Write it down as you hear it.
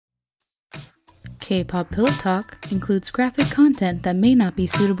K-pop Pillow Talk includes graphic content that may not be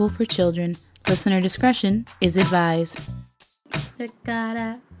suitable for children. Listener discretion is advised.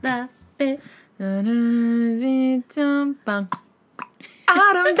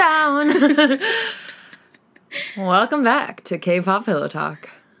 Autumn down. Welcome back to K-pop Pillow Talk.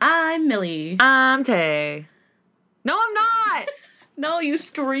 I'm Millie. I'm Tay. No, I'm not. No, you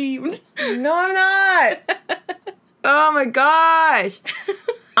screamed. No, I'm not. Oh my gosh.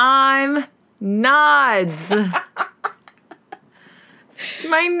 I'm Nods. It's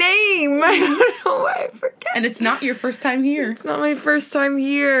my name. I don't know why I forget. And it's not your first time here. It's not my first time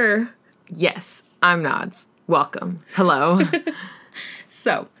here. Yes, I'm Nods. Welcome. Hello.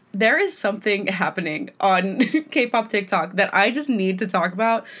 So, there is something happening on K-pop TikTok that I just need to talk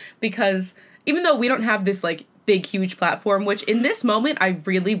about because even though we don't have this, like, big, huge platform, which in this moment I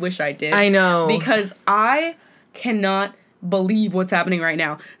really wish I did. I know. Because I cannot believe what's happening right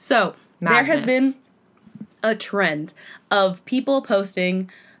now. So, There has been a trend of people posting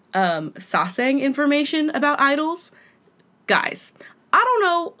sasang information about idols. Guys, I don't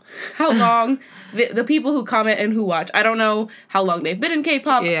know how long the people who comment and who watch, I don't know how long they've been in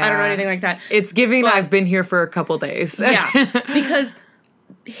K-pop. Yeah. I don't know anything like that. It's giving I've been here for a couple days. Yeah, because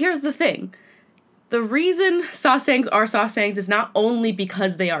here's the thing. The reason sasangs are sasangs is not only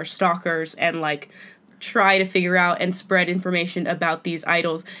because they are stalkers and, like, try to figure out and spread information about these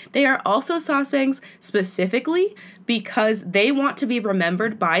idols. They are also sasangs specifically because they want to be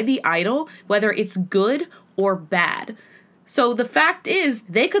remembered by the idol, whether it's good or bad. So the fact is,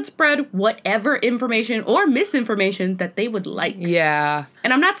 they could spread whatever information or misinformation that they would like. Yeah.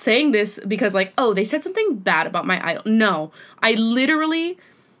 And I'm not saying this because, like, oh, they said something bad about my idol. No. I literally...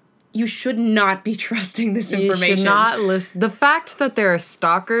 You should not be trusting this information. You should not listen. The fact that they're a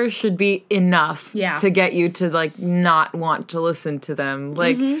stalker should be enough to get you to, like, not want to listen to them.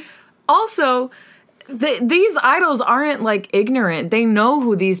 Like, also, these idols aren't, like, ignorant. They know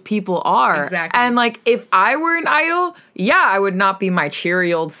who these people are. Exactly. And, like, if I were an idol, yeah, I would not be my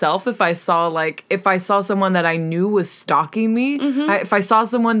cheery old self if I saw someone that I knew was stalking me. If I saw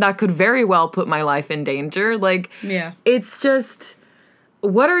someone that could very well put my life in danger. Like, it's just...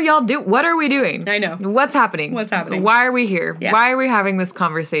 What are we doing? I know. What's happening? Why are we here? Yeah. Why are we having this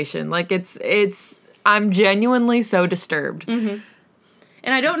conversation? Like, I'm genuinely so disturbed. And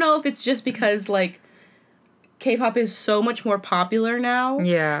I don't know if it's just because, like, K-pop is so much more popular now.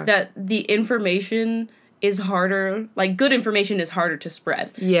 Yeah. That the information is harder, like, good information is harder to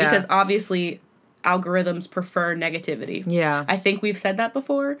spread. Yeah. Because obviously algorithms prefer negativity. Yeah. I think we've said that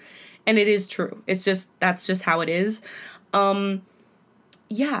before, and it is true. That's just how it is.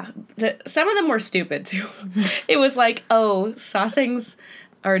 Yeah, some of them were stupid, too. It was like, oh, Nayeon's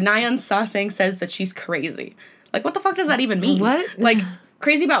sasang says that she's crazy. Like, what the fuck does that even mean? What? Like,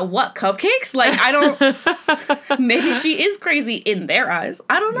 crazy about what? Cupcakes? Like, I don't... Maybe she is crazy in their eyes.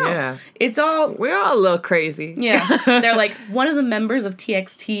 I don't know. Yeah. It's all... We're all a little crazy. Yeah. They're like, one of the members of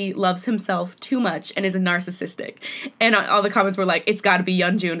TXT loves himself too much and is a narcissistic. And all the comments were like, it's gotta be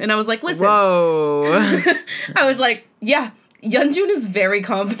Yeonjun. And I was like, listen. Whoa. I was like, yeah. Yeonjun is very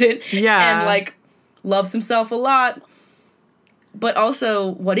confident and, like, loves himself a lot. But also,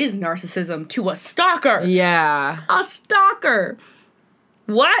 what is narcissism to a stalker? Yeah. A stalker.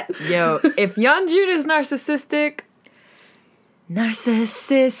 What? Yo, if Yeonjun is narcissistic, my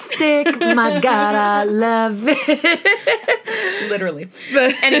God, I love it. Literally.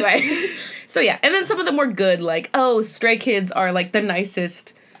 But anyway. So, yeah. And then some of them were good. Like, oh, Stray Kids are, like, the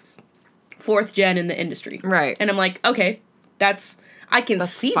nicest 4th gen in the industry. Right. And I'm like, okay. I can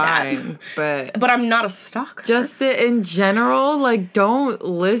see fine, that. But I'm not a stalker. Just in general, like, don't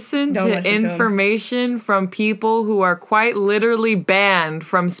listen to information from people who are quite literally banned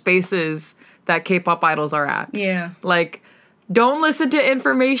from spaces that K-pop idols are at. Yeah. Like, don't listen to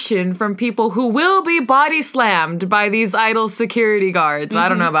information from people who will be body slammed by these idol security guards. I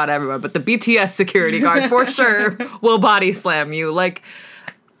don't know about everyone, but the BTS security guard for sure will body slam you. Like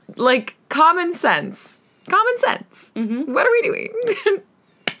common sense. Common sense. What are we doing?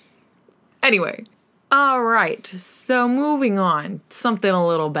 Anyway. All right. So moving on. Something a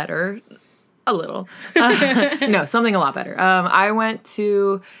little better. A little. No, something a lot better. I went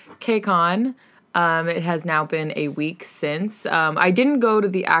to KCON. It has now been a week since. I didn't go to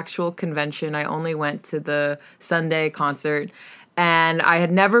the actual convention. I only went to the Sunday concert. And I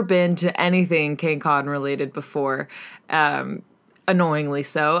had never been to anything KCON related before. Annoyingly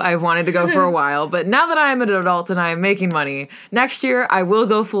so. I wanted to go for a while, but now that I am an adult and I am making money, next year I will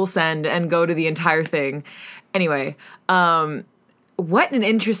go full send and go to the entire thing. Anyway, what an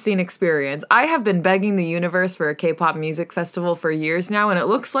interesting experience. I have been begging the universe for a K-pop music festival for years now, and it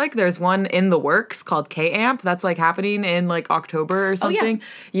looks like there's one in the works called K-Amp that's like happening in like October or something. Oh,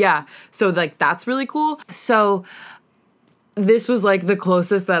 yeah. So like that's really cool. So this was like the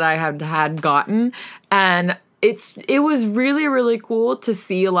closest that I had gotten, and it was really, really cool to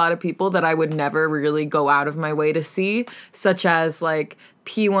see a lot of people that I would never really go out of my way to see, such as like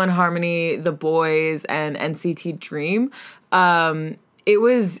P1 Harmony, The Boys, and NCT Dream. It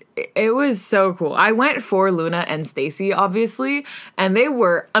was so cool. I went for Luna and Stacy, obviously, and they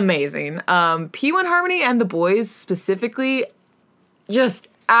were amazing. P1 Harmony and The Boys specifically just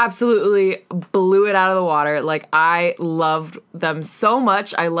absolutely blew it out of the water. Like, I loved them so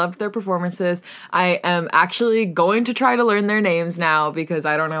much. I loved their performances. I am actually going to try to learn their names now because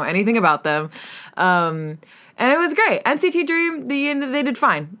I don't know anything about them. And it was great. NCT Dream, they did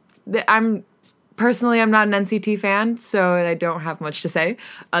fine. Personally, I'm not an NCT fan, so I don't have much to say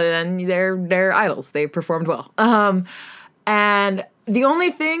other than they're idols. They performed well. And the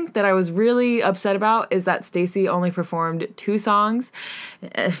only thing that I was really upset about is that Stacey only performed 2 songs.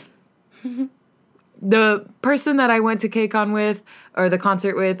 The person that I went to KCON with, or the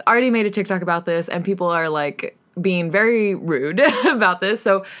concert with, already made a TikTok about this, and people are like being very rude about this.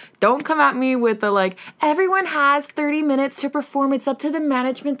 So don't come at me with the like, everyone has 30 minutes to perform. It's up to the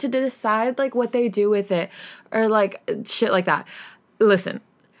management to decide like what they do with it, or like shit like that. Listen,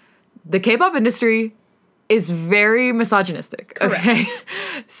 the K-pop industry is very misogynistic. Correct. Okay.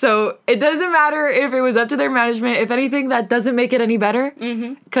 So it doesn't matter if it was up to their management. If anything, that doesn't make it any better.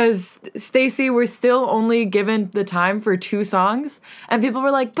 Because Stacey was still only given the time for 2 songs. And people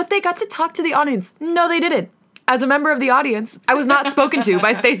were like, but they got to talk to the audience. No, they didn't. As a member of the audience, I was not spoken to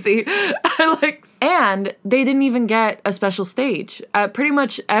by Stacey. And they didn't even get a special stage. Pretty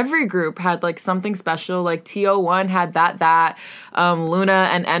much every group had like something special. Like TO1 had that. Luna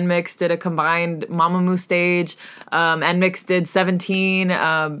and NMIX did a combined Mamamoo stage. NMIX did 17.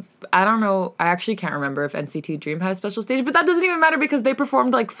 I don't know. I actually can't remember if NCT Dream had a special stage, but that doesn't even matter because they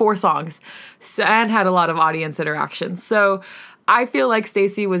performed like 4 songs and had a lot of audience interaction. So I feel like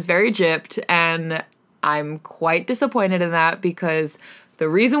Stacey was very gypped, and I'm quite disappointed in that because the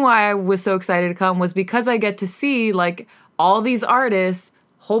reason why I was so excited to come was because I get to see like all these artists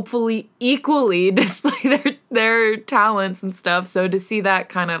hopefully equally display their talents and stuff. So to see that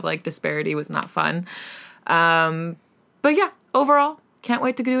kind of like disparity was not fun. But yeah, overall, can't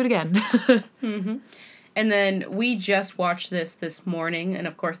wait to do it again. And then we just watched this morning, and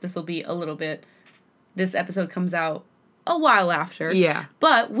of course this episode comes out a while after. Yeah.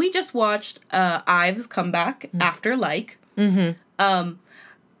 But we just watched IVE's comeback after Like.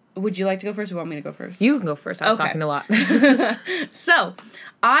 Would you like to go first or want me to go first? You can go first. I was talking a lot. So,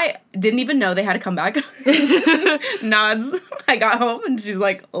 I didn't even know they had a comeback. Nods. I got home and she's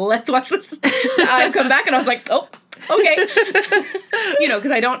like, let's watch this IVE comeback. And I was like, oh, okay.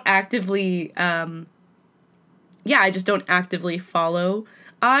 Because I don't actively, I just don't actively follow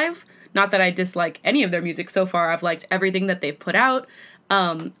IVE. Not that I dislike any of their music so far. I've liked everything that they've put out.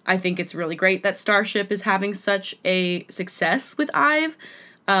 I think it's really great that Starship is having such a success with IVE.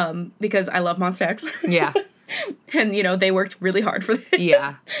 Because I love Monsta X. Yeah. And, they worked really hard for this.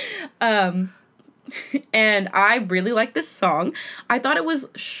 Yeah. And I really like this song. I thought it was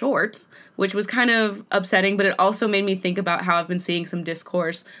short, which was kind of upsetting, but it also made me think about how I've been seeing some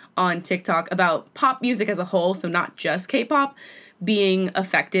discourse on TikTok about pop music as a whole, so not just K-pop, being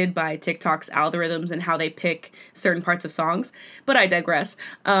affected by TikTok's algorithms and how they pick certain parts of songs. But I digress.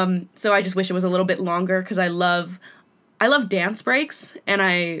 So I just wish it was a little bit longer because I love dance breaks, and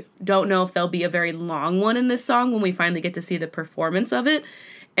I don't know if there'll be a very long one in this song when we finally get to see the performance of it,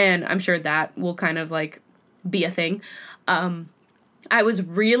 and I'm sure that will kind of, like, be a thing. I was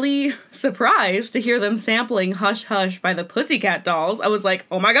really surprised to hear them sampling Hush Hush by the Pussycat Dolls. I was like,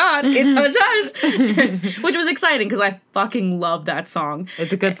 oh my god, it's Hush Hush! Which was exciting, because I fucking love that song.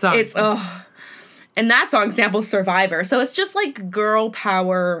 It's a good song. And that song samples Survivor, so it's just, like, girl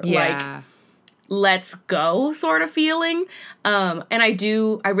power, like, let's go sort of feeling. And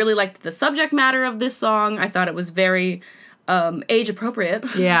I really liked the subject matter of this song. I thought it was very age appropriate.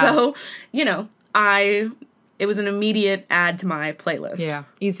 Yeah. So, it was an immediate add to my playlist. Yeah.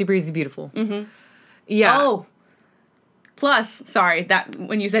 Easy breezy beautiful. Yeah. Oh. Plus, sorry, that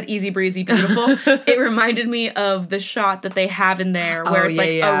when you said easy breezy beautiful, it reminded me of the shot that they have in there where it's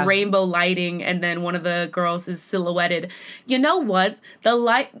a rainbow lighting and then one of the girls is silhouetted. You know what?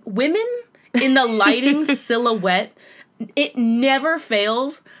 Women in the lighting silhouette, it never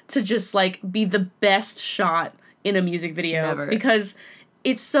fails to just, like, be the best shot in a music video. Never. Because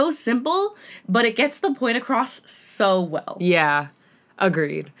it's so simple, but it gets the point across so well. Yeah.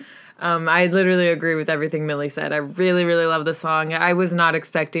 Agreed. I literally agree with everything Millie said. I really, really love the song. I was not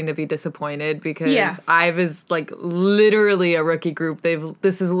expecting to be disappointed because IVE is like literally a rookie group.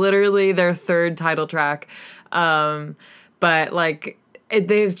 This is literally their third title track. But like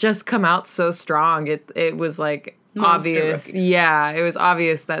they've just come out so strong. It was like Monster obvious. rookies. Yeah, it was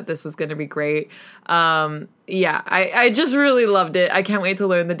obvious that this was going to be great. I just really loved it. I can't wait to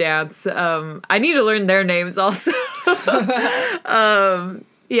learn the dance. I need to learn their names also.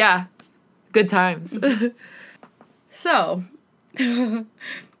 Yeah, good times. So,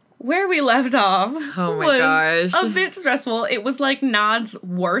 where we left off was a bit stressful. It was like Nod's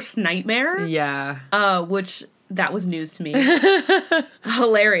worst nightmare. Yeah. Which, that was news to me.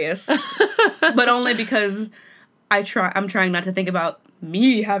 Hilarious. But only because I'm trying not to think about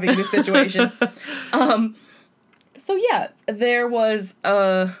me having this situation. So yeah, there was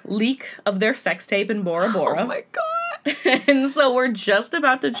a leak of their sex tape in Bora Bora. Oh my god. And so we're just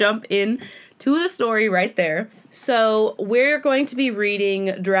about to jump in to the story right there. So we're going to be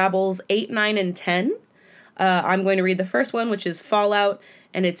reading Drabble's 8, 9, and 10. I'm going to read the first one, which is Fallout,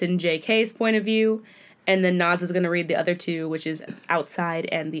 and it's in JK's point of view. And then Nods is going to read the other two, which is Outside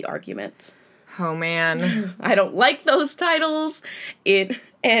and The Argument. Oh, man. I don't like those titles.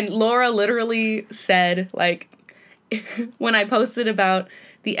 And Laura literally said, like, when I posted about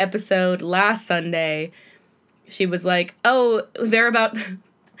the episode last Sunday, she was like, oh, the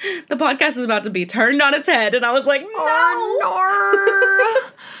podcast is about to be turned on its head. And I was like, no.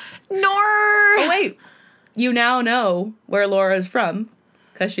 Oh, nor. Oh, wait. You now know where Laura's from,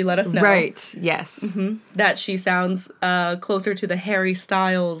 because she let us know. Right, yes. Mm-hmm. That she sounds closer to the Harry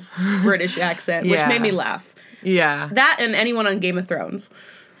Styles British accent, which made me laugh. Yeah. That and anyone on Game of Thrones.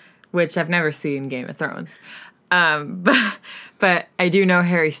 Which I've never seen Game of Thrones. But I do know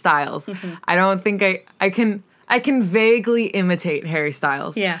Harry Styles. Mm-hmm. I don't think I can vaguely imitate Harry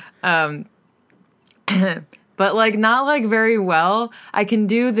Styles. Yeah. But like not like very well. I can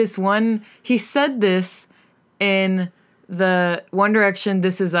do this one. He said this in the One Direction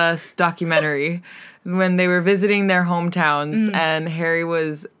This Is Us documentary when they were visiting their hometowns and Harry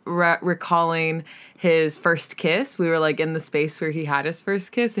was recalling his first kiss. We were like in the space where he had his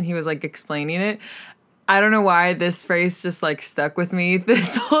first kiss and he was like explaining it. I don't know why this phrase just like stuck with me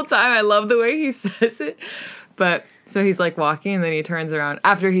this whole time. I love the way he says it. But so he's like walking and then he turns around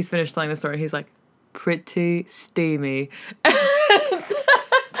after he's finished telling the story. He's like, pretty steamy.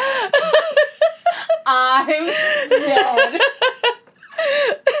 I'm dead.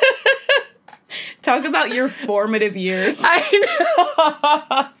 Talk about your formative years. I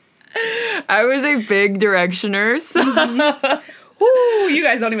know. I was a big Directioner, so. Ooh, you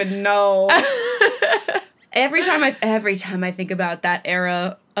guys don't even know. Every time I think about that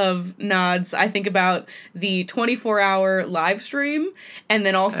era of Nods, I think about the 24-hour live stream and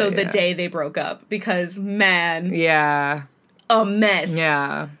then also the day they broke up because, man. Yeah. A mess.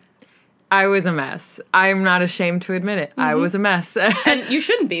 Yeah. I was a mess. I'm not ashamed to admit it. Mm-hmm. I was a mess. And you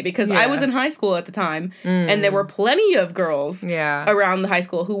shouldn't be because I was in high school at the time and there were plenty of girls around the high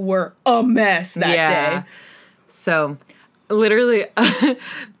school who were a mess that day. So, literally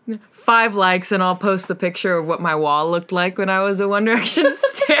 5 likes and I'll post the picture of what my wall looked like when I was a One Direction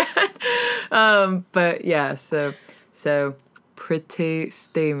stan. But yeah, so pretty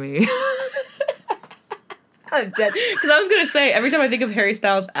steamy. I'm dead. Because I was going to say, every time I think of Harry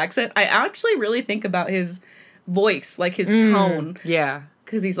Styles' accent, I actually really think about his voice, like his tone. Yeah.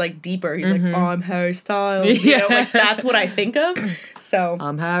 Because he's like deeper. He's like, oh, I'm Harry Styles. You know, like that's what I think of. So.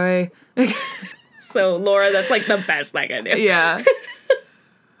 I'm Harry. So, Laura, that's like the best I can do. Yeah.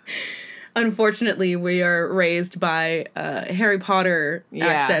 Unfortunately, we are raised by Harry Potter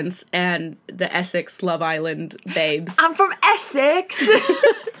accents and the Essex Love Island babes. I'm from Essex.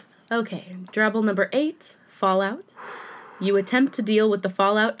 Okay, Drabble number 8, Fallout. You attempt to deal with the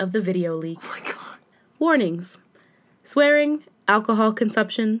fallout of the video leak. Oh my god. Warnings. Swearing, alcohol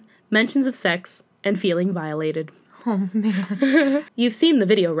consumption, mentions of sex, and feeling violated. Oh, man. You've seen the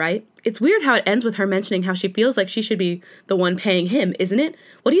video, right? It's weird how it ends with her mentioning how she feels like she should be the one paying him, isn't it?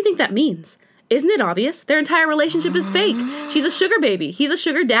 What do you think that means? Isn't it obvious? Their entire relationship is fake. She's a sugar baby. He's a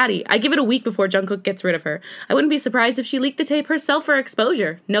sugar daddy. I give it a week before Jungkook gets rid of her. I wouldn't be surprised if she leaked the tape herself for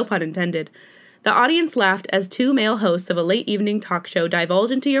exposure. No pun intended. The audience laughed as 2 male hosts of a late evening talk show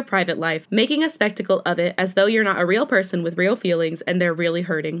divulge into your private life, making a spectacle of it as though you're not a real person with real feelings and they're really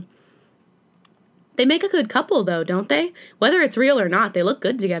hurting. They make a good couple, though, don't they? Whether it's real or not, they look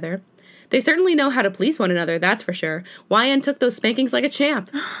good together. They certainly know how to please one another, that's for sure. YN took those spankings like a champ.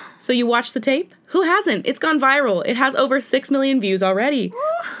 So you watched the tape? Who hasn't? It's gone viral. It has over 6 million views already.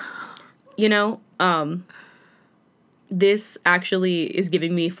 You know, this actually is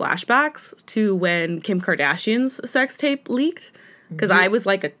giving me flashbacks to when Kim Kardashian's sex tape leaked. Because I was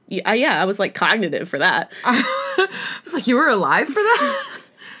like, I was like cognitive for that. I was like, you were alive for that?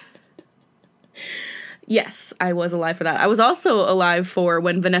 Yes, I was alive for that. I was also alive for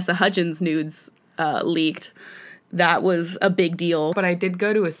when Vanessa Hudgens' nudes leaked. That was a big deal. But I did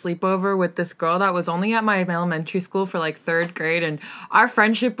go to a sleepover with this girl that was only at my elementary school for like 3rd grade, and our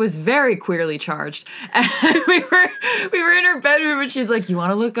friendship was very queerly charged. And we were in her bedroom, and she's like, "You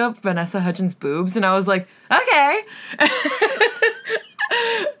want to look up Vanessa Hudgens' boobs?" And I was like, "Okay."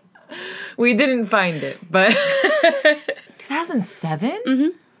 We didn't find it, but 2007?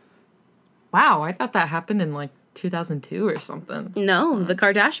 Mm-hmm. Wow, I thought that happened in like 2002 or something. No, the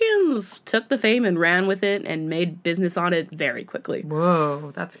Kardashians took the fame and ran with it and made business on it very quickly.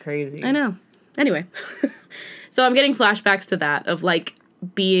 Whoa, that's crazy. I know. Anyway, so I'm getting flashbacks to that, of like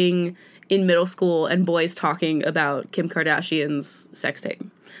being in middle school and boys talking about Kim Kardashian's sex tape.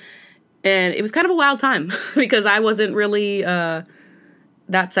 And it was kind of a wild time because I wasn't really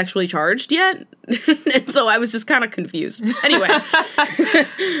that sexually charged yet. And so I was just kind of confused. Anyway,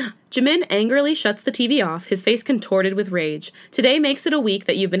 Jimin angrily shuts the TV off, his face contorted with rage. Today makes it a week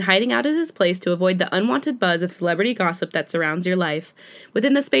that you've been hiding out at his place to avoid the unwanted buzz of celebrity gossip that surrounds your life.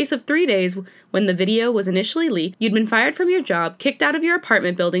 Within the space of 3 days, when the video was initially leaked, you'd been fired from your job, kicked out of your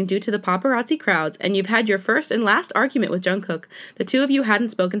apartment building due to the paparazzi crowds, and you've had your first and last argument with Jungkook. The two of you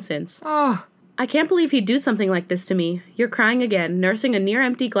hadn't spoken since. Oh, I can't believe he'd do something like this to me. You're crying again, nursing a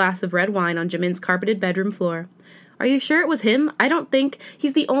near-empty glass of red wine on Jimin's carpeted bedroom floor. Are you sure it was him? I don't think.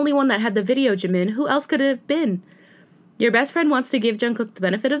 He's the only one that had the video, Jimin. Who else could it have been? Your best friend wants to give Jungkook the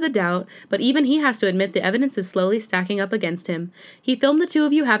benefit of the doubt, but even he has to admit the evidence is slowly stacking up against him. He filmed the two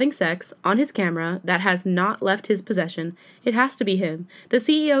of you having sex on his camera that has not left his possession. It has to be him. The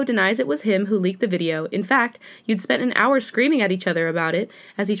CEO denies it was him who leaked the video. In fact, you'd spent an hour screaming at each other about it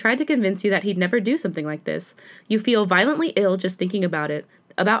as he tried to convince you that he'd never do something like this. You feel violently ill just thinking about it.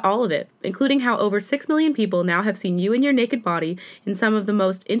 About all of it, including how over 6 million people now have seen you in your naked body in some of the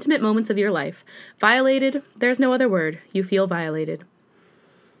most intimate moments of your life. Violated, there's no other word. You feel violated.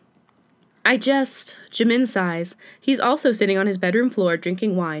 Jimin sighs. He's also sitting on his bedroom floor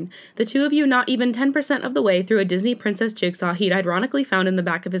drinking wine, the two of you not even 10% of the way through a Disney princess jigsaw he'd ironically found in the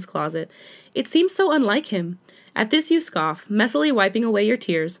back of his closet. It seems so unlike him. At this you scoff, messily wiping away your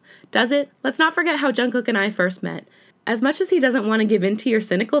tears. Does it? Let's not forget how Jungkook and I first met. As much as he doesn't want to give in to your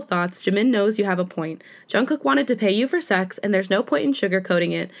cynical thoughts, Jimin knows you have a point. Jungkook wanted to pay you for sex, and there's no point in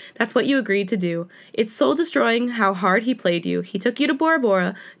sugarcoating it. That's what you agreed to do. It's soul-destroying how hard he played you. He took you to Bora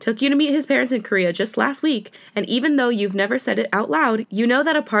Bora, took you to meet his parents in Korea just last week, and even though you've never said it out loud, you know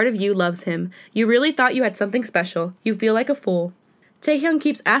that a part of you loves him. You really thought you had something special. You feel like a fool. Taehyung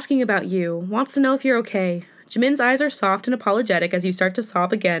keeps asking about you, wants to know if you're okay. Jimin's eyes are soft and apologetic as you start to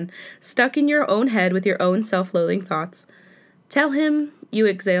sob again, stuck in your own head with your own self-loathing thoughts. Tell him, you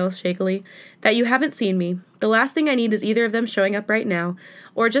exhale shakily, that you haven't seen me. The last thing I need is either of them showing up right now,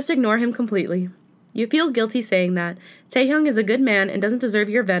 or just ignore him completely. You feel guilty saying that. Taehyung is a good man and doesn't deserve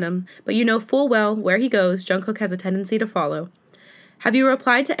your venom, but you know full well where he goes, Jungkook has a tendency to follow. Have you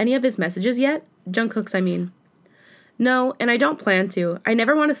replied to any of his messages yet? Jungkook's, I mean. No, and I don't plan to. I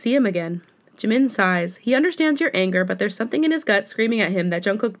never want to see him again. Jimin sighs. He understands your anger, but there's something in his gut screaming at him that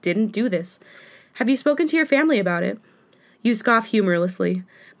Jungkook didn't do this. Have you spoken to your family about it? You scoff humorlessly.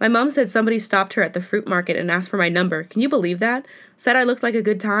 My mom said somebody stopped her at the fruit market and asked for my number. Can you believe that? Said I looked like a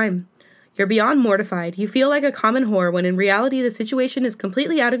good time. You're beyond mortified. You feel like a common whore when in reality the situation is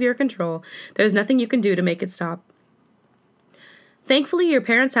completely out of your control. There's nothing you can do to make it stop. Thankfully, your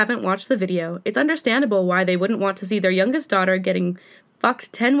parents haven't watched the video. It's understandable why they wouldn't want to see their youngest daughter getting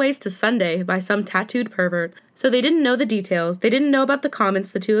fucked 10 ways to Sunday by some tattooed pervert. So they didn't know the details. They didn't know about the comments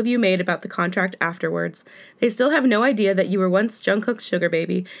the two of you made about the contract afterwards. They still have no idea that you were once Jungkook's sugar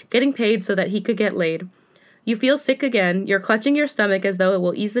baby, getting paid so that he could get laid. You feel sick again. You're clutching your stomach as though it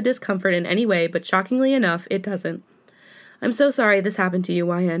will ease the discomfort in any way, but shockingly enough, it doesn't. I'm so sorry this happened to you,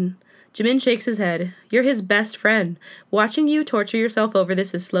 YN. Jimin shakes his head. You're his best friend. Watching you torture yourself over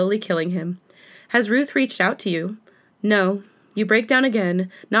this is slowly killing him. Has Ruth reached out to you? No. You break down again.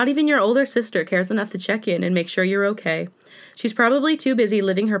 Not even your older sister cares enough to check in and make sure you're okay. She's probably too busy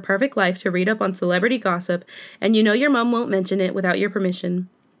living her perfect life to read up on celebrity gossip, and you know your mom won't mention it without your permission.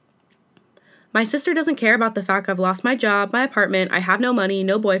 My sister doesn't care about the fact I've lost my job, my apartment, I have no money,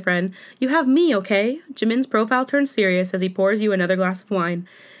 no boyfriend. You have me, okay? Jimin's profile turns serious as he pours you another glass of wine.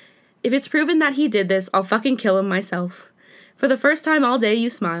 If it's proven that he did this, I'll fucking kill him myself. For the first time all day,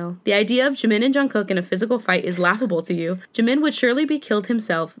 you smile. The idea of Jimin and Jungkook in a physical fight is laughable to you. Jimin would surely be killed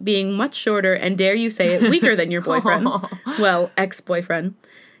himself, being much shorter and, dare you say it, weaker than your boyfriend. Well, ex-boyfriend.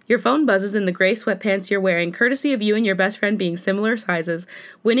 Your phone buzzes in the gray sweatpants you're wearing, courtesy of you and your best friend being similar sizes,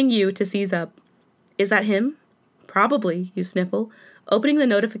 winning you to seize up. Is that him? Probably, you sniffle, opening the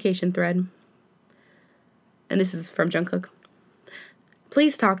notification thread. And this is from Jungkook.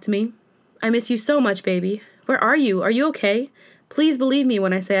 Please talk to me. I miss you so much, baby. Where are you? Are you okay? Please believe me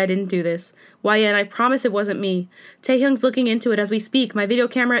when I say I didn't do this. YN, I promise it wasn't me. Taehyung's looking into it as we speak. My video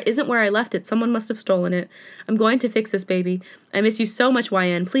camera isn't where I left it. Someone must have stolen it. I'm going to fix this, baby. I miss you so much,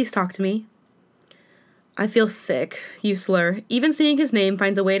 YN. Please talk to me. I feel sick, you slur. Even seeing his name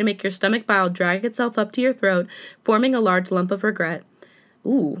finds a way to make your stomach bile drag itself up to your throat, forming a large lump of regret.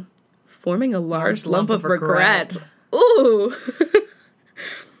 Ooh. Forming a large lump of regret. Ooh.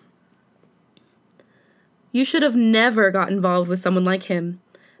 You should have never got involved with someone like him.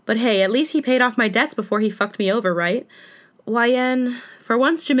 But hey, at least he paid off my debts before he fucked me over, right? YN. For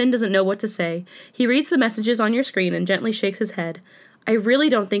once, Jimin doesn't know what to say. He reads the messages on your screen and gently shakes his head. I really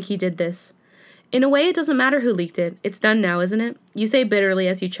don't think he did this. In a way, it doesn't matter who leaked it. It's done now, isn't it? You say bitterly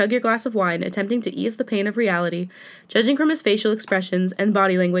as you chug your glass of wine, attempting to ease the pain of reality. Judging from his facial expressions and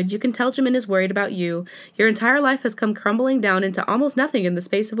body language, you can tell Jimin is worried about you. Your entire life has come crumbling down into almost nothing in the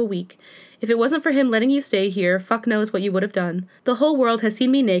space of a week. If it wasn't for him letting you stay here, fuck knows what you would have done. The whole world has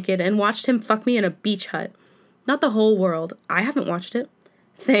seen me naked and watched him fuck me in a beach hut. Not the whole world. I haven't watched it.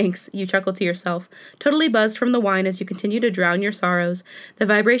 Thanks, you chuckle to yourself, totally buzzed from the wine as you continue to drown your sorrows. The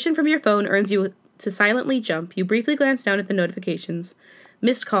vibration from your phone earns you to silently jump. You briefly glance down at the notifications.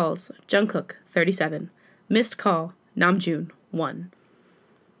 Missed calls, Jungkook, 37. Missed call, Namjoon, 1.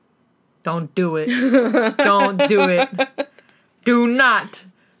 Don't do it. Don't do it. Do not.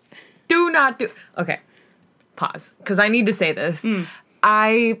 Do not do. Okay. Pause. Because I need to say this.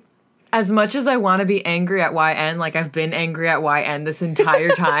 As much as I want to be angry at YN, like I've been angry at YN this entire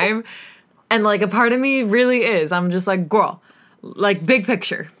time, and like a part of me really is. I'm just like, girl, like big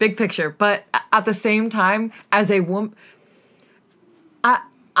picture. But at the same time, as a woman, I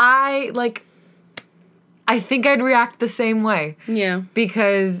think I'd react the same way. Yeah.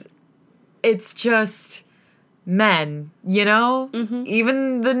 Because it's just men, you know? Mm-hmm.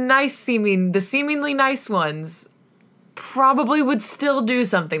 Even the seemingly nice ones probably would still do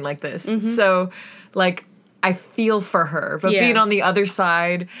something like this. Mm-hmm. So, like, I feel for her. But being on the other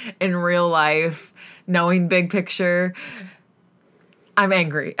side in real life, knowing big picture, I'm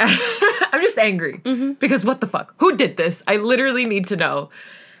angry. I'm just angry. Mm-hmm. Because what the fuck? Who did this? I literally need to know.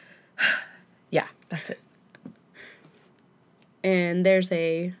 Yeah, that's it. And there's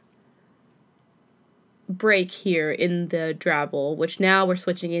a break here in the drabble, which now we're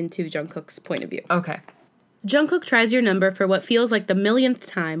switching into Jungkook's point of view. Okay. Jungkook tries your number for what feels like the millionth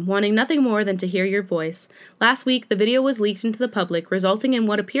time, wanting nothing more than to hear your voice. Last week, the video was leaked into the public, resulting in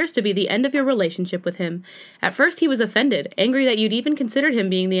what appears to be the end of your relationship with him. At first, he was offended, angry that you'd even considered him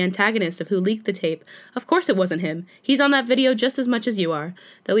being the antagonist of who leaked the tape. Of course it wasn't him. He's on that video just as much as you are.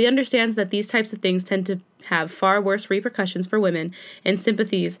 Though he understands that these types of things tend to have far worse repercussions for women, and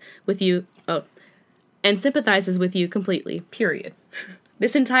sympathizes with you completely. Period.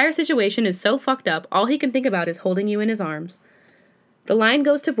 This entire situation is so fucked up, all he can think about is holding you in his arms. The line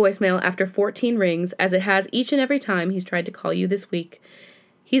goes to voicemail after 14 rings, as it has each and every time he's tried to call you this week.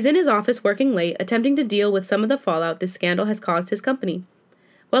 He's in his office working late, attempting to deal with some of the fallout this scandal has caused his company.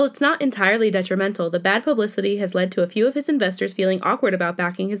 While it's not entirely detrimental, the bad publicity has led to a few of his investors feeling awkward about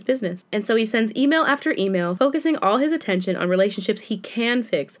backing his business. And so he sends email after email, focusing all his attention on relationships he can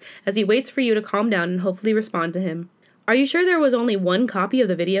fix, as he waits for you to calm down and hopefully respond to him. Are you sure there was only one copy of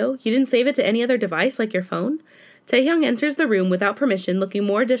the video? You didn't save it to any other device like your phone? Taehyung enters the room without permission, looking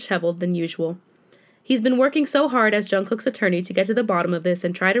more disheveled than usual. He's been working so hard as Jungkook's attorney to get to the bottom of this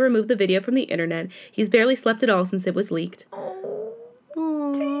and try to remove the video from the internet. He's barely slept at all since it was leaked.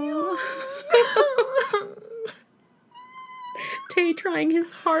 Tae trying his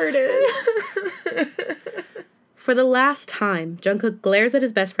hardest. For the last time, Jungkook glares at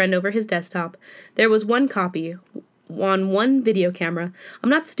his best friend over his desktop. There was one copy on one video camera. I'm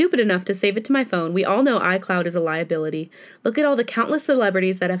not stupid enough to save it to my phone. We all know iCloud is a liability. Look at all the countless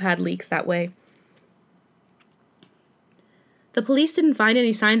celebrities that have had leaks that way. The police didn't find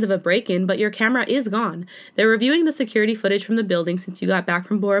any signs of a break-in, but your camera is gone. They're reviewing the security footage from the building since you got back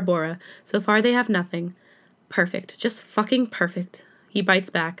from Bora Bora. So far, they have nothing. Perfect. Just fucking perfect. He bites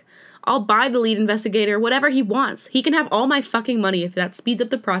back. I'll buy the lead investigator whatever he wants. He can have all my fucking money if that speeds up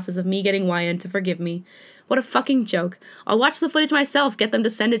the process of me getting YN to forgive me. What a fucking joke. I'll watch the footage myself, get them to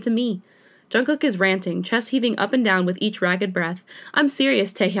send it to me. Jungkook is ranting, chest heaving up and down with each ragged breath. I'm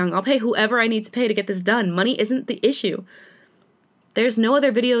serious, Taehyung. I'll pay whoever I need to pay to get this done. Money isn't the issue. There's no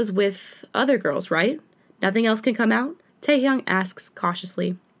other videos with other girls, right? Nothing else can come out? Taehyung asks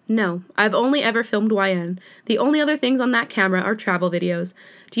cautiously. No, I've only ever filmed YN. The only other things on that camera are travel videos.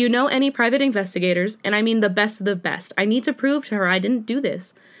 Do you know any private investigators? And I mean the best of the best. I need to prove to her I didn't do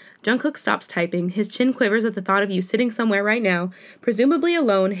this. Jungkook stops typing. His chin quivers at the thought of you sitting somewhere right now, presumably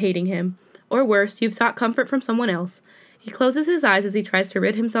alone, hating him. Or worse, you've sought comfort from someone else. He closes his eyes as he tries to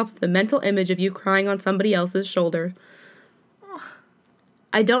rid himself of the mental image of you crying on somebody else's shoulder.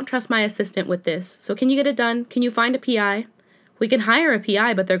 I don't trust my assistant with this, so can you get it done? Can you find a PI? We can hire a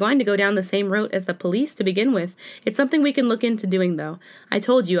PI, but they're going to go down the same route as the police to begin with. It's something we can look into doing, though. I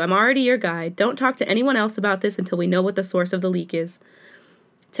told you, I'm already your guy. Don't talk to anyone else about this until we know what the source of the leak is.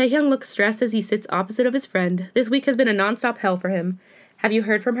 Taehyung looks stressed as he sits opposite of his friend. This week has been a nonstop hell for him. Have you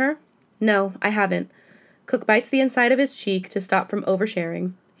heard from her? No, I haven't. Cook bites the inside of his cheek to stop from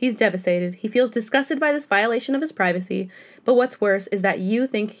oversharing. He's devastated. He feels disgusted by this violation of his privacy, but what's worse is that you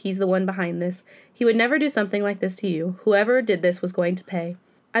think he's the one behind this. He would never do something like this to you. Whoever did this was going to pay.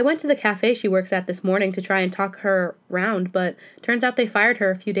 I went to the cafe she works at this morning to try and talk her round, but turns out they fired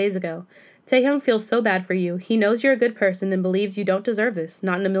her a few days ago. Taehyung feels so bad for you. He knows you're a good person and believes you don't deserve this,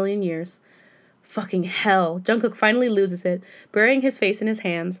 not in a million years. Fucking hell. Jungkook finally loses it, burying his face in his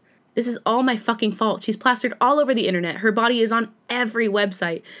hands. This is all my fucking fault. She's plastered all over the internet. Her body is on every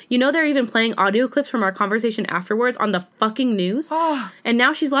website. You know they're even playing audio clips from our conversation afterwards on the fucking news? And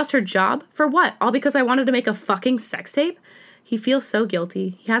now she's lost her job? For what? All because I wanted to make a fucking sex tape? He feels so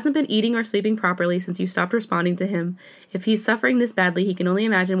guilty. He hasn't been eating or sleeping properly since you stopped responding to him. If he's suffering this badly, he can only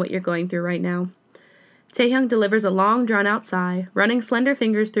imagine what you're going through right now. Taehyung delivers a long, drawn-out sigh, running slender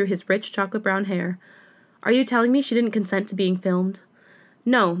fingers through his rich chocolate brown hair. Are you telling me she didn't consent to being filmed?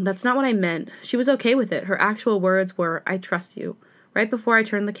 No, that's not what I meant. She was okay with it. Her actual words were, I trust you, right before I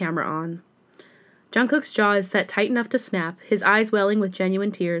turned the camera on. Jungkook's jaw is set tight enough to snap, his eyes welling with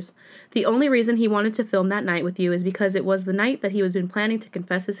genuine tears. The only reason he wanted to film that night with you is because it was the night that he was been planning to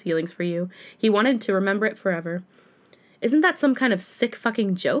confess his feelings for you. He wanted to remember it forever. Isn't that some kind of sick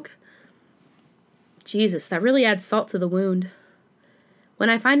fucking joke? Jesus, that really adds salt to the wound.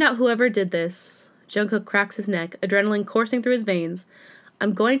 When I find out whoever did this, Jungkook cracks his neck, adrenaline coursing through his veins.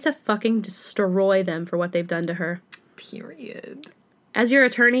 I'm going to fucking destroy them for what they've done to her. Period. As your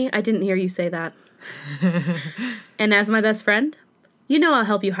attorney, I didn't hear you say that. And as my best friend, you know I'll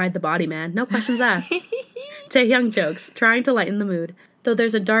help you hide the body, man. No questions asked. Taehyung jokes, trying to lighten the mood, though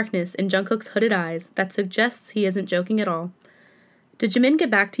there's a darkness in Jungkook's hooded eyes that suggests he isn't joking at all. Did Jimin get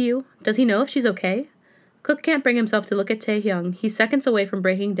back to you? Does he know if she's okay? Cook can't bring himself to look at Taehyung. He's seconds away from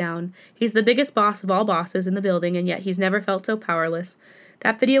breaking down. He's the biggest boss of all bosses in the building, and yet he's never felt so powerless.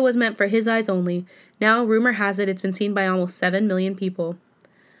 That video was meant for his eyes only. Now, rumor has it it's been seen by almost 7 million people.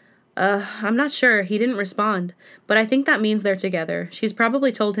 I'm not sure. He didn't respond. But I think that means they're together. She's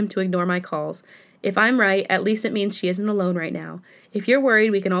probably told him to ignore my calls. If I'm right, at least it means she isn't alone right now. If you're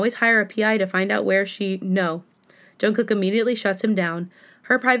worried, we can always hire a PI to find out where she... No. Jungkook immediately shuts him down.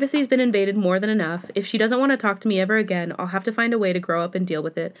 Her privacy's been invaded more than enough. If she doesn't want to talk to me ever again, I'll have to find a way to grow up and deal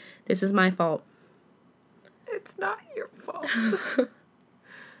with it. This is my fault. It's not your fault.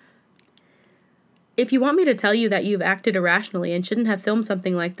 If you want me to tell you that you've acted irrationally and shouldn't have filmed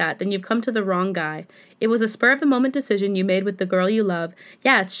something like that, then you've come to the wrong guy. It was a spur-of-the-moment decision you made with the girl you love.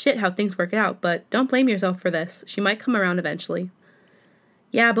 Yeah, it's shit how things work out, but don't blame yourself for this. She might come around eventually.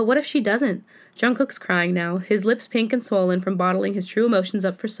 Yeah, but what if she doesn't? Jungkook's crying now, his lips pink and swollen from bottling his true emotions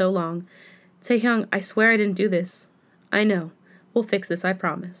up for so long. Taehyung, I swear I didn't do this. I know. We'll fix this, I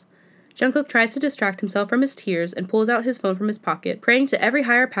promise. Jungkook tries to distract himself from his tears and pulls out his phone from his pocket, praying to every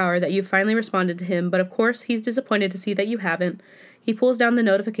higher power that you've finally responded to him, but of course he's disappointed to see that you haven't. He pulls down the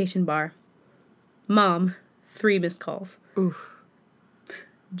notification bar. Mom, 3 missed calls. Oof.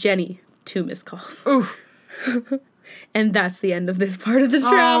 Jenny, 2 missed calls. Oof. And that's the end of this part of the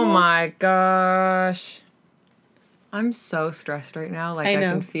travel. Oh my gosh. I'm so stressed right now. Like, I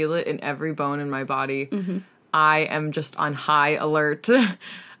can feel it in every bone in my body. Mm-hmm. I am just on high alert.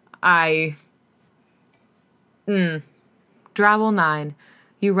 Travel 9.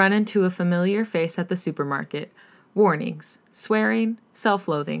 You run into a familiar face at the supermarket. Warnings. Swearing.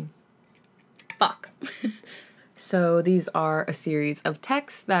 Self-loathing. Fuck. So these are a series of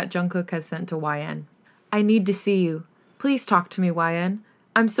texts that Jungkook has sent to YN. I need to see you. Please talk to me, YN.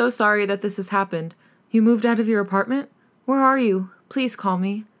 I'm so sorry that this has happened. You moved out of your apartment? Where are you? Please call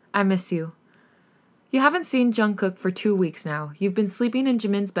me. I miss you. You haven't seen Jungkook for 2 weeks now. You've been sleeping in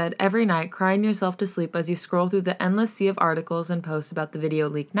Jimin's bed every night, crying yourself to sleep as you scroll through the endless sea of articles and posts about the video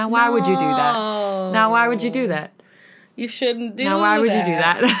leak. Now, why would you do that? Now, why would you do that? You shouldn't do that. Now, why would you do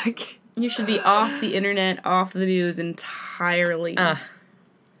that? You should be off the internet, off the news entirely. Okay.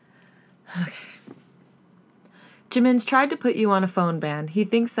 Jimin's tried to put you on a phone ban. He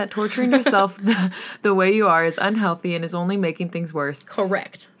thinks that torturing yourself the way you are is unhealthy and is only making things worse.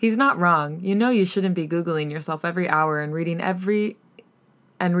 Correct. He's not wrong. You know you shouldn't be Googling yourself every hour and reading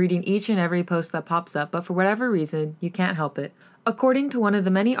each and every post that pops up, but for whatever reason, you can't help it. According to one of the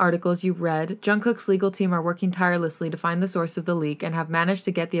many articles you read, Jungkook's legal team are working tirelessly to find the source of the leak and have managed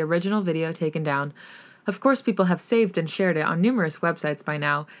to get the original video taken down. Of course, people have saved and shared it on numerous websites by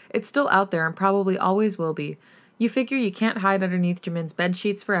now. It's still out there and probably always will be. You figure you can't hide underneath Jimin's bed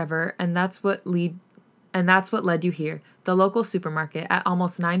sheets forever, and that's what led you here, the local supermarket, at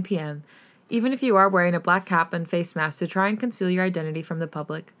almost 9 p.m., even if you are wearing a black cap and face mask to try and conceal your identity from the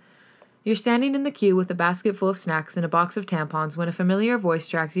public. You're standing in the queue with a basket full of snacks and a box of tampons when a familiar voice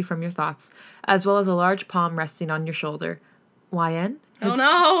drags you from your thoughts, as well as a large palm resting on your shoulder. YN? Oh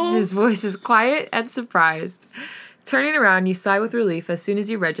no! His voice is quiet and surprised. Turning around, you sigh with relief as soon as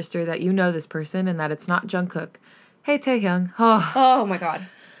you register that you know this person and that it's not Jungkook. Hey, Taehyung. Oh my god.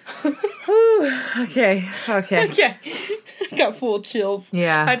 Okay. Okay. I got full chills.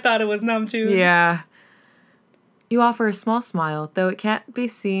 Yeah. I thought it was numb too. Yeah. You offer a small smile, though it can't be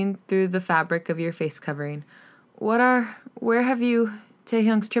seen through the fabric of your face covering. Where have you...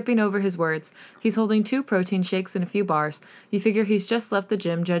 Taehyung's tripping over his words. He's holding 2 protein shakes and a few bars. You figure he's just left the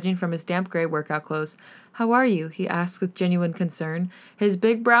gym, judging from his damp gray workout clothes. How are you? He asks with genuine concern, his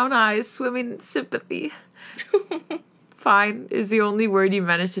big brown eyes swimming in sympathy. Fine, is the only word you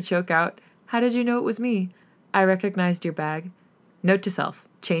managed to choke out. How did you know it was me? I recognized your bag. Note to self,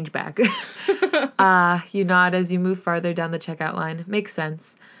 change bag. You nod as you move farther down the checkout line. Makes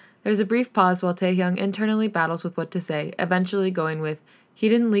sense. There's a brief pause while Taehyung internally battles with what to say, eventually going with, he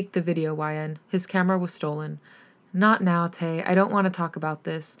didn't leak the video, YN. His camera was stolen. Not now, Tae. I don't want to talk about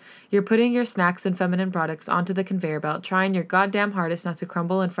this. You're putting your snacks and feminine products onto the conveyor belt, trying your goddamn hardest not to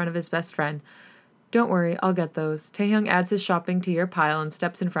crumble in front of his best friend. Don't worry, I'll get those. Taehyung adds his shopping to your pile and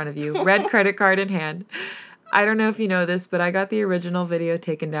steps in front of you, red credit card in hand. I don't know if you know this, but I got the original video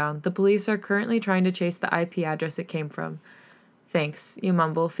taken down. The police are currently trying to chase the IP address it came from. Thanks, you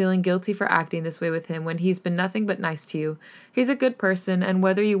mumble, feeling guilty for acting this way with him when he's been nothing but nice to you. He's a good person, and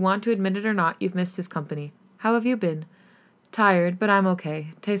whether you want to admit it or not, you've missed his company. How have you been? Tired, but I'm okay.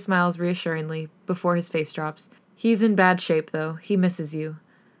 Tae smiles reassuringly before his face drops. He's in bad shape, though. He misses you.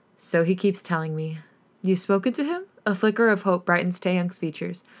 So he keeps telling me. You spoken to him? A flicker of hope brightens Taehyung's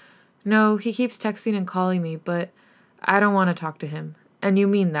features. No, he keeps texting and calling me, but I don't want to talk to him. And you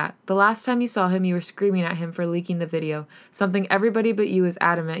mean that. The last time you saw him, you were screaming at him for leaking the video, something everybody but you is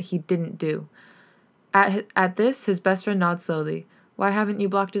adamant he didn't do. At this, his best friend nods slowly. Why haven't you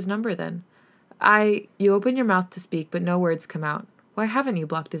blocked his number, then? You open your mouth to speak, but no words come out. Why haven't you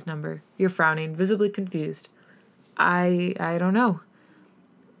blocked his number? You're frowning, visibly confused. I don't know.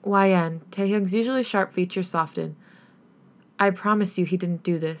 YN, Taehyung's usually sharp features soften. I promise you he didn't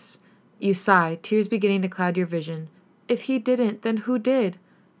do this. You sigh, tears beginning to cloud your vision. If he didn't, then who did?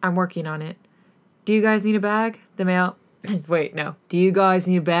 I'm working on it. Do you guys need a bag? The male... Wait, no. Do you guys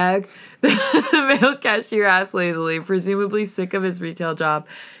need a bag? The male cashier asks lazily, presumably sick of his retail job.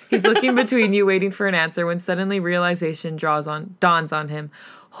 He's looking between you, waiting for an answer, when suddenly realization dawns on him.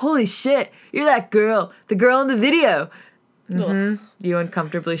 Holy shit! You're that girl! The girl in the video! Mm-hmm. You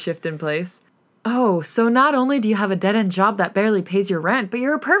uncomfortably shift in place. Oh, so not only do you have a dead-end job that barely pays your rent, but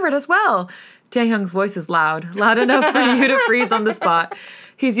you're a pervert as well! Taehyung's voice is loud enough for you to freeze on the spot.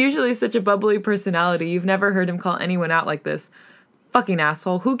 He's usually such a bubbly personality, you've never heard him call anyone out like this. Fucking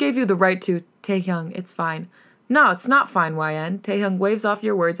asshole, who gave you the right to... Taehyung, it's fine. No, it's not fine, YN. Taehyung waves off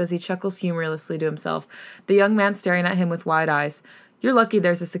your words as he chuckles humorlessly to himself, the young man staring at him with wide eyes. You're lucky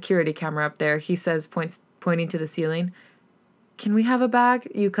there's a security camera up there, he says, pointing to the ceiling. Can we have a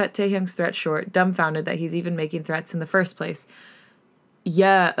bag? You cut Taehyung's threat short, dumbfounded that he's even making threats in the first place.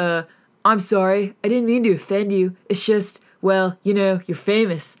 Yeah, I'm sorry. I didn't mean to offend you. It's just, well, you know, you're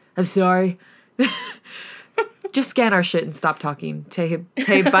famous. I'm sorry. Just scan our shit and stop talking.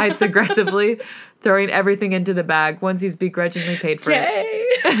 Tae bites aggressively, throwing everything into the bag once he's begrudgingly paid for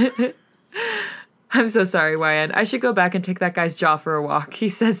it. I'm so sorry, YN. I should go back and take that guy's jaw for a walk, he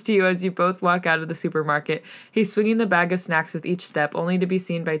says to you as you both walk out of the supermarket. He's swinging the bag of snacks with each step, only to be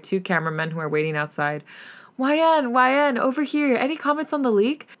seen by 2 cameramen who are waiting outside. YN, over here. Any comments on the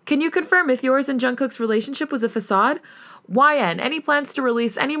leak? Can you confirm if yours and Jungkook's relationship was a facade? YN, any plans to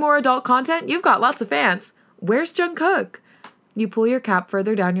release any more adult content? You've got lots of fans. Where's Jungkook? You pull your cap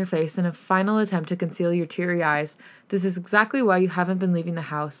further down your face in a final attempt to conceal your teary eyes. This is exactly why you haven't been leaving the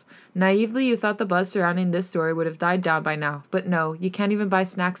house. Naively, you thought the buzz surrounding this story would have died down by now. But no, you can't even buy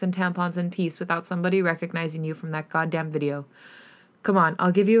snacks and tampons in peace without somebody recognizing you from that goddamn video. Come on,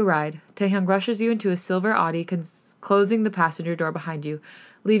 I'll give you a ride. Taehyung rushes you into a silver Audi, closing the passenger door behind you.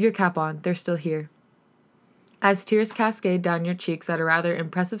 Leave your cap on. They're still here. As tears cascade down your cheeks at a rather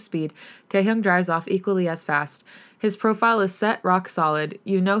impressive speed, Taehyung drives off equally as fast. His profile is set rock solid.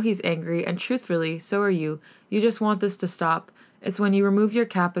 You know he's angry, and truthfully, so are you. You just want this to stop. It's when you remove your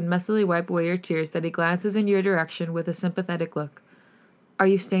cap and messily wipe away your tears that he glances in your direction with a sympathetic look. Are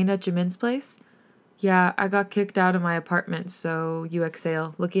you staying at Jimin's place? Yeah, I got kicked out of my apartment, so you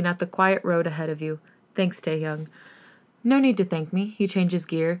exhale, looking at the quiet road ahead of you. Thanks, Taehyung. No need to thank me. He changes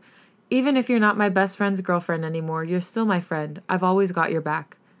gear. Even if you're not my best friend's girlfriend anymore, you're still my friend. I've always got your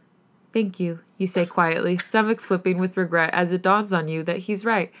back. Thank you, you say quietly, stomach flipping with regret as it dawns on you that he's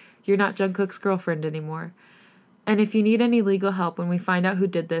right. You're not Jungkook's girlfriend anymore. And if you need any legal help when we find out who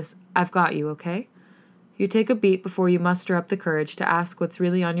did this, I've got you, okay? You take a beat before you muster up the courage to ask what's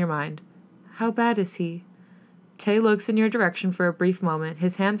really on your mind. How bad is he? Tae looks in your direction for a brief moment,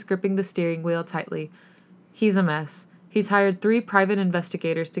 his hands gripping the steering wheel tightly. He's a mess. He's hired 3 private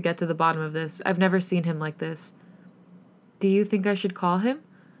investigators to get to the bottom of this. I've never seen him like this. Do you think I should call him?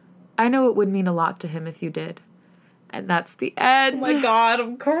 I know it would mean a lot to him if you did. And that's the end. Oh my god,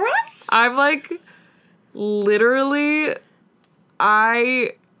 I'm crying. I'm like, literally,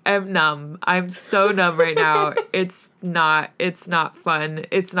 I am numb. I'm so numb right now. It's not fun.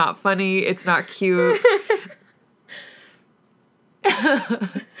 It's not funny. It's not cute.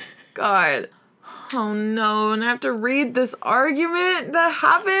 God. Oh no, and I have to read this argument that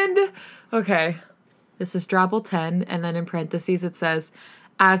happened. Okay. This is Drabble 10, and then in parentheses it says,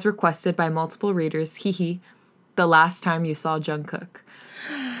 as requested by multiple readers, the last time you saw Jungkook.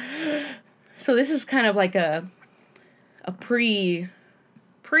 So this is kind of like a pre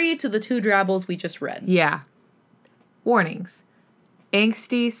to the 2 Drabbles we just read. Yeah. Warnings.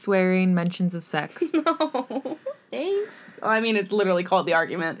 Angsty, swearing, mentions of sex. No. Thanks. I mean, it's literally called the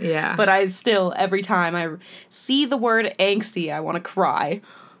argument. Yeah. But I still, every time I see the word angsty, I want to cry.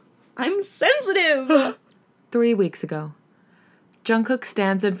 I'm sensitive. 3 weeks ago. Jungkook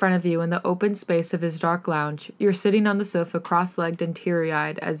stands in front of you in the open space of his dark lounge. You're sitting on the sofa cross-legged and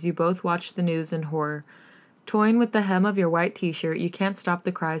teary-eyed as you both watch the news in horror. Toying with the hem of your white t-shirt, you can't stop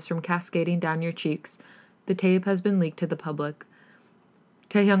the cries from cascading down your cheeks. The tape has been leaked to the public.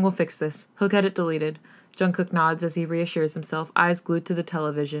 Taehyung will fix this. He'll get it deleted. Jungkook nods as he reassures himself, eyes glued to the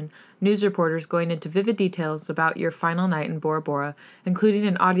television. News reporters going into vivid details about your final night in Bora Bora, including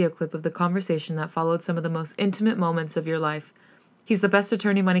an audio clip of the conversation that followed some of the most intimate moments of your life. He's the best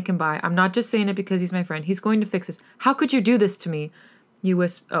attorney money can buy. I'm not just saying it because he's my friend. He's going to fix this. How could you do this to me? You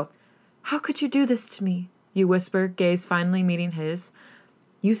whisper. How could you do this to me? You whisper, gaze finally meeting his.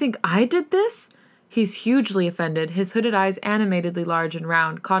 You think I did this? He's hugely offended, his hooded eyes animatedly large and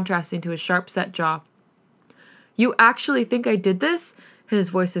round, contrasting to his sharp-set jaw. You actually think I did this? His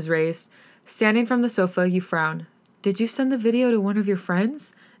voice is raised. Standing from the sofa, you frown. Did you send the video to one of your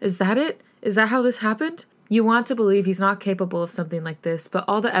friends? Is that it? Is that how this happened? You want to believe he's not capable of something like this, but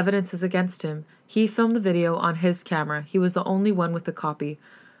all the evidence is against him. He filmed the video on his camera. He was the only one with a copy.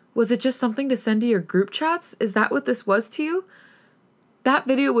 Was it just something to send to your group chats? Is that what this was to you? That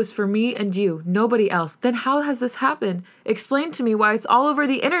video was for me and you, nobody else. Then how has this happened? Explain to me why it's all over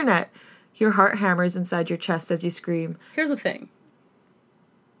the internet. Your heart hammers inside your chest as you scream. Here's the thing.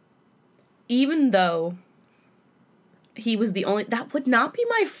 Even though he was the only... That would not be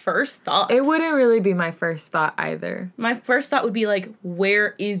my first thought. It wouldn't really be my first thought either. My first thought would be like,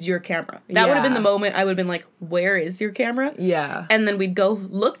 where is your camera? That would have been the moment I would have been like, where is your camera? Yeah. And then we'd go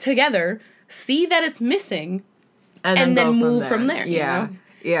look together, see that it's missing, and then move from there. Yeah. You know?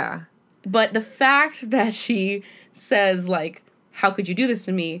 Yeah. But the fact that she says, like, how could you do this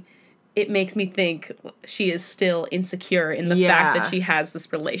to me? It makes me think she is still insecure in the fact that she has this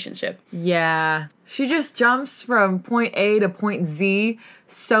relationship. Yeah. She just jumps from point A to point Z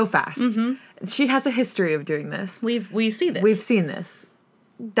so fast. Mm-hmm. She has a history of doing this. We see this. We've seen this.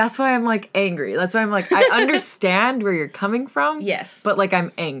 That's why I'm, like, angry. That's why I'm like, I understand where you're coming from. Yes. But, like,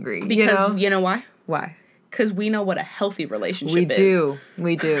 I'm angry. Because, you know why? Why? Because we know what a healthy relationship is.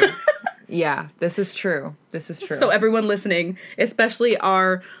 We do. Yeah, this is true. So everyone listening, especially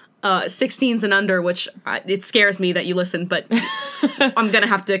our 16s and under, which it scares me that you listen, but I'm going to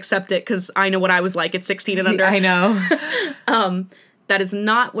have to accept it because I know what I was like at 16 and under. I know. That is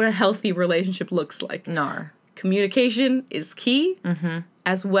not what a healthy relationship looks like. No. Communication is key,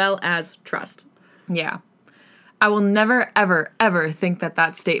 as well as trust. Yeah. I will never, ever, ever think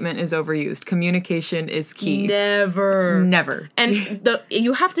that statement is overused. Communication is key. Never. And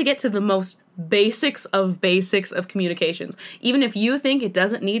you have to get to the most basics of communications. Even if you think it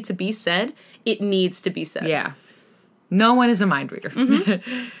doesn't need to be said, it needs to be said. Yeah. No one is a mind reader. Okay.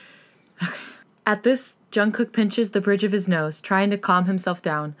 At this, Jungkook pinches the bridge of his nose, trying to calm himself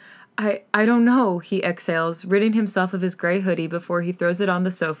down. I don't know, he exhales, ridding himself of his gray hoodie before he throws it on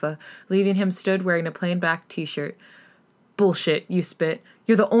the sofa, leaving him stood wearing a plain black t-shirt. Bullshit, you spit.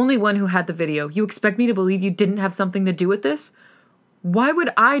 You're the only one who had the video. You expect me to believe you didn't have something to do with this? Why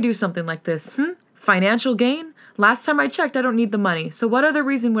would I do something like this? Financial gain? Last time I checked, I don't need the money, so what other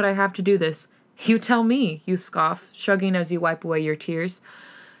reason would I have to do this? You tell me, you scoff, shrugging as you wipe away your tears.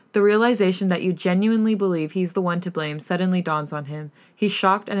 The realization that you genuinely believe he's the one to blame suddenly dawns on him. He's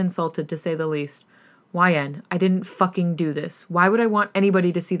shocked and insulted, to say the least. YN, I didn't fucking do this. Why would I want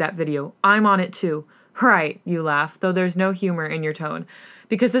anybody to see that video? I'm on it too. Right, you laugh, though there's no humor in your tone.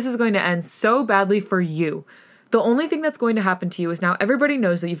 Because this is going to end so badly for you. The only thing that's going to happen to you is now everybody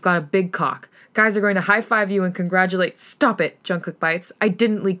knows that you've got a big cock. Guys are going to high-five you and congratulate. Stop it, Jungkook bites. I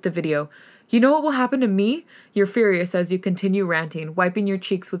didn't leak the video. You know what will happen to me? You're furious as you continue ranting, wiping your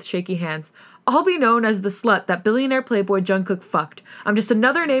cheeks with shaky hands. I'll be known as the slut that billionaire playboy Jungkook fucked. I'm just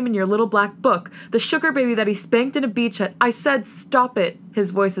another name in your little black book. The sugar baby that he spanked in a beach hut. I said stop it.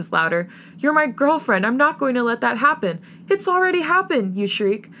 His voice is louder. You're my girlfriend. I'm not going to let that happen. It's already happened, you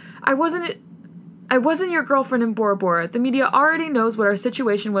shriek. I wasn't your girlfriend in Bora Bora. The media already knows what our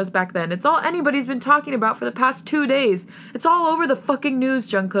situation was back then. It's all anybody's been talking about for the past 2 days. It's all over the fucking news,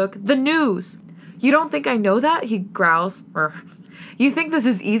 Jungkook. The news. You don't think I know that? He growls. You think this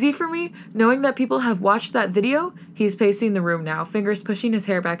is easy for me, knowing that people have watched that video? He's pacing the room now, fingers pushing his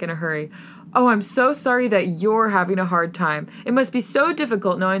hair back in a hurry. Oh, I'm so sorry that you're having a hard time. It must be so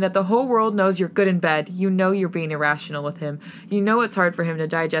difficult knowing that the whole world knows you're good in bed. You know you're being irrational with him. You know it's hard for him to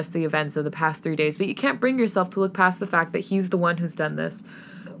digest the events of the past 3 days, but you can't bring yourself to look past the fact that he's the one who's done this.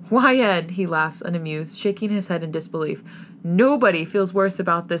 Why, Ed? He laughs, unamused, shaking his head in disbelief. Nobody feels worse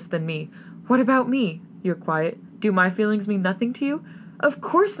about this than me. What about me? You're quiet. Do my feelings mean nothing to you? Of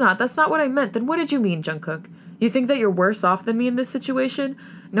course not. That's not what I meant. Then what did you mean, Jungkook? You think that you're worse off than me in this situation?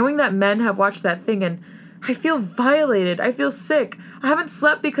 Knowing that men have watched that thing and I feel violated. I feel sick. I haven't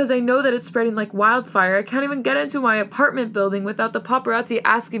slept because I know that it's spreading like wildfire. I can't even get into my apartment building without the paparazzi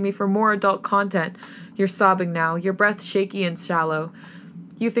asking me for more adult content. You're sobbing now, your breath shaky and shallow.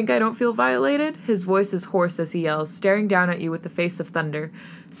 You think I don't feel violated? His voice is hoarse as he yells, staring down at you with the face of thunder.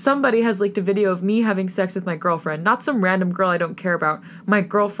 Somebody has leaked a video of me having sex with my girlfriend, not some random girl I don't care about. My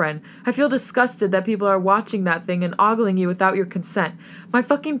girlfriend. I feel disgusted that people are watching that thing and ogling you without your consent. My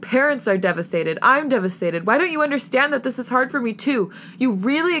fucking parents are devastated. I'm devastated. Why don't you understand that this is hard for me too? You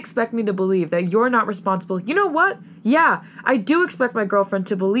really expect me to believe that you're not responsible. You know what? Yeah, I do expect my girlfriend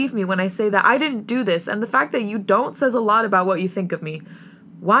to believe me when I say that I didn't do this, and the fact that you don't says a lot about what you think of me.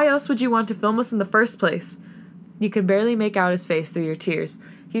 Why else would you want to film us in the first place? You can barely make out his face through your tears.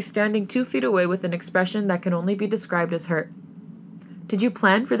 He's standing 2 feet away with an expression that can only be described as hurt. Did you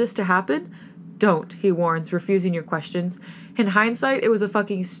plan for this to happen? Don't, he warns, refusing your questions. In hindsight, it was a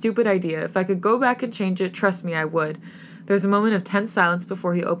fucking stupid idea. If I could go back and change it, trust me, I would. There's a moment of tense silence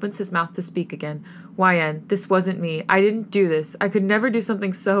before he opens his mouth to speak again. YN, this wasn't me. I didn't do this. I could never do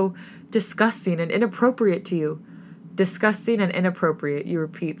something so disgusting and inappropriate to you. Disgusting and inappropriate, you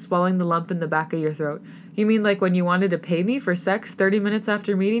repeat, swallowing the lump in the back of your throat. You mean like when you wanted to pay me for sex 30 minutes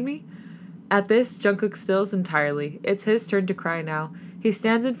after meeting me? At this, Jungkook stills entirely. It's his turn to cry now. He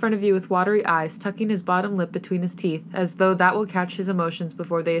stands in front of you with watery eyes, tucking his bottom lip between his teeth, as though that will catch his emotions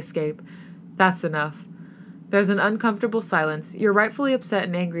before they escape. That's enough. There's an uncomfortable silence. You're rightfully upset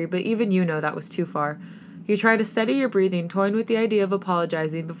and angry, but even you know that was too far. You try to steady your breathing, toying with the idea of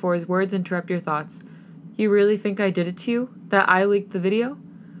apologizing before his words interrupt your thoughts. You really think I did it to you? That I leaked the video?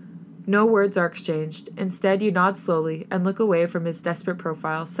 No words are exchanged. Instead, you nod slowly and look away from his desperate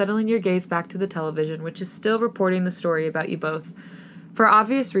profile, settling your gaze back to the television, which is still reporting the story about you both. For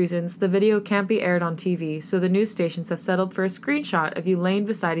obvious reasons, the video can't be aired on TV, so the news stations have settled for a screenshot of you laying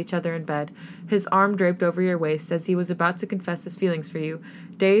beside each other in bed, his arm draped over your waist as he was about to confess his feelings for you,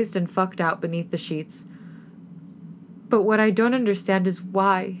 dazed and fucked out beneath the sheets. But what I don't understand is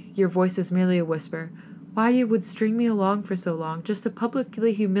why, your voice is merely a whisper, why you would string me along for so long, just to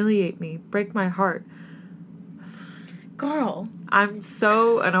publicly humiliate me, break my heart. Girl. I'm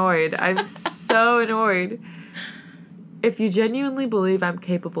so annoyed. I'm so annoyed. If you genuinely believe I'm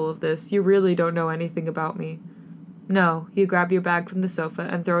capable of this, you really don't know anything about me. No, you grab your bag from the sofa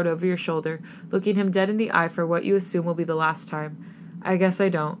and throw it over your shoulder, looking him dead in the eye for what you assume will be the last time. I guess I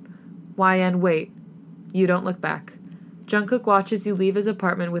don't. YN, wait. You don't look back. Jungkook watches you leave his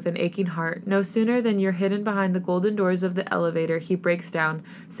apartment with an aching heart. No sooner than you're hidden behind the golden doors of the elevator, he breaks down,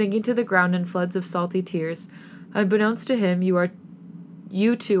 sinking to the ground in floods of salty tears. Unbeknownst to him,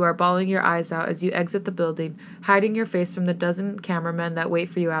 you two are bawling your eyes out as you exit the building, hiding your face from the dozen cameramen that wait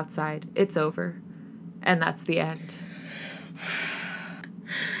for you outside. It's over. And that's the end.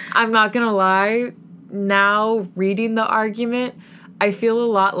 I'm not gonna lie, now reading the argument, I feel a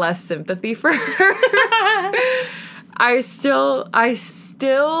lot less sympathy for her. I still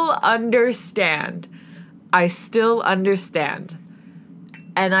understand.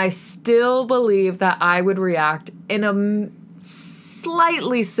 And I still believe that I would react in a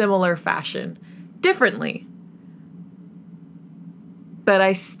slightly similar fashion. Differently. But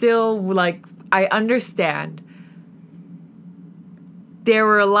I still, I understand. There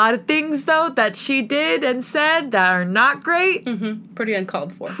were a lot of things, though, that she did and said that are not great. Mm-hmm. Pretty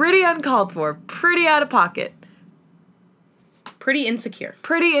uncalled for. Pretty out of pocket. Pretty insecure.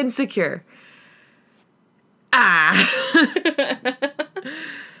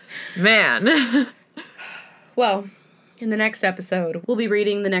 Man. Well, in the next episode, we'll be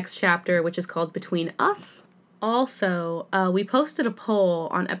reading the next chapter, which is called Between Us. Also, we posted a poll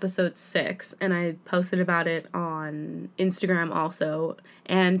on episode 6, and I posted about it on Instagram also,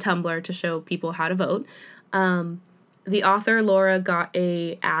 and Tumblr to show people how to vote. The author, Laura, got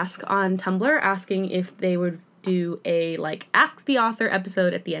a ask on Tumblr asking if they would do a, Ask the Author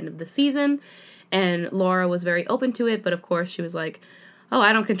episode at the end of the season, and Laura was very open to it, but of course she was like, oh,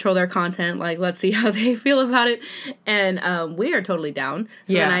 I don't control their content, let's see how they feel about it, and we are totally down.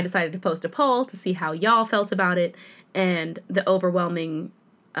 So then I decided to post a poll to see how y'all felt about it, and the overwhelming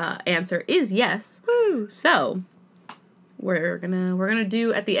answer is yes. Woo! So, we're gonna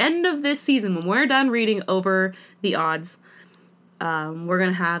do, at the end of this season, when we're done reading Over the Odds, we're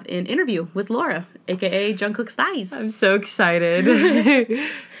gonna have an interview with Laura, aka Jungkook's thighs. I'm so excited.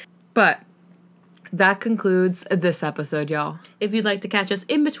 But that concludes this episode, y'all. If you'd like to catch us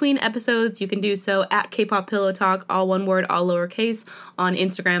in between episodes, you can do so at K-Pop Pillow Talk, all one word, all lowercase, on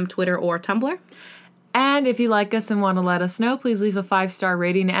Instagram, Twitter, or Tumblr. And if you like us and want to let us know, please leave a 5-star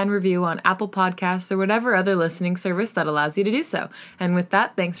rating and review on Apple Podcasts or whatever other listening service that allows you to do so. And with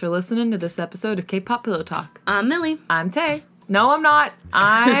that, thanks for listening to this episode of K-Pop Pillow Talk. I'm Millie. I'm Tay. No, I'm not.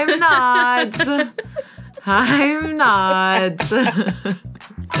 I'm not. I'm not.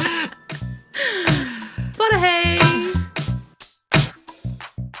 But hey.